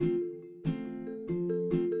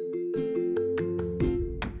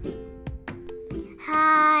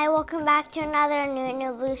welcome back to another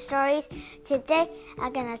New Blue Stories. Today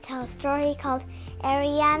I'm going to tell a story called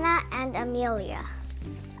Ariana and Amelia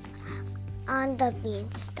on the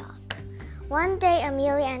Beanstalk. One day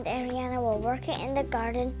Amelia and Ariana were working in the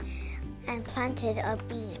garden and planted a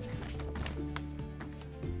bean.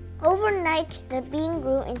 Overnight, the bean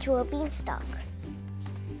grew into a beanstalk.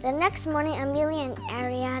 The next morning, Amelia and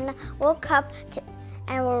Ariana woke up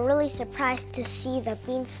and were really surprised to see the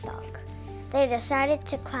beanstalk. They decided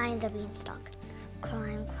to climb the beanstalk.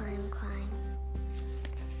 Climb, climb, climb.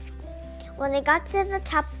 When they got to the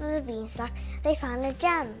top of the beanstalk, they found a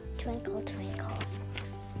gem. Twinkle, twinkle.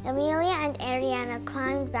 Amelia and Ariana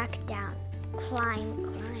climbed back down. Climb,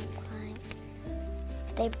 climb, climb.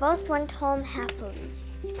 They both went home happily.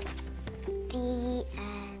 The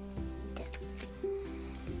end.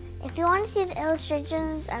 If you want to see the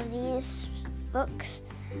illustrations of these books,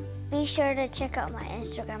 be sure to check out my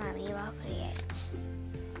Instagram at Meanwhile Creates.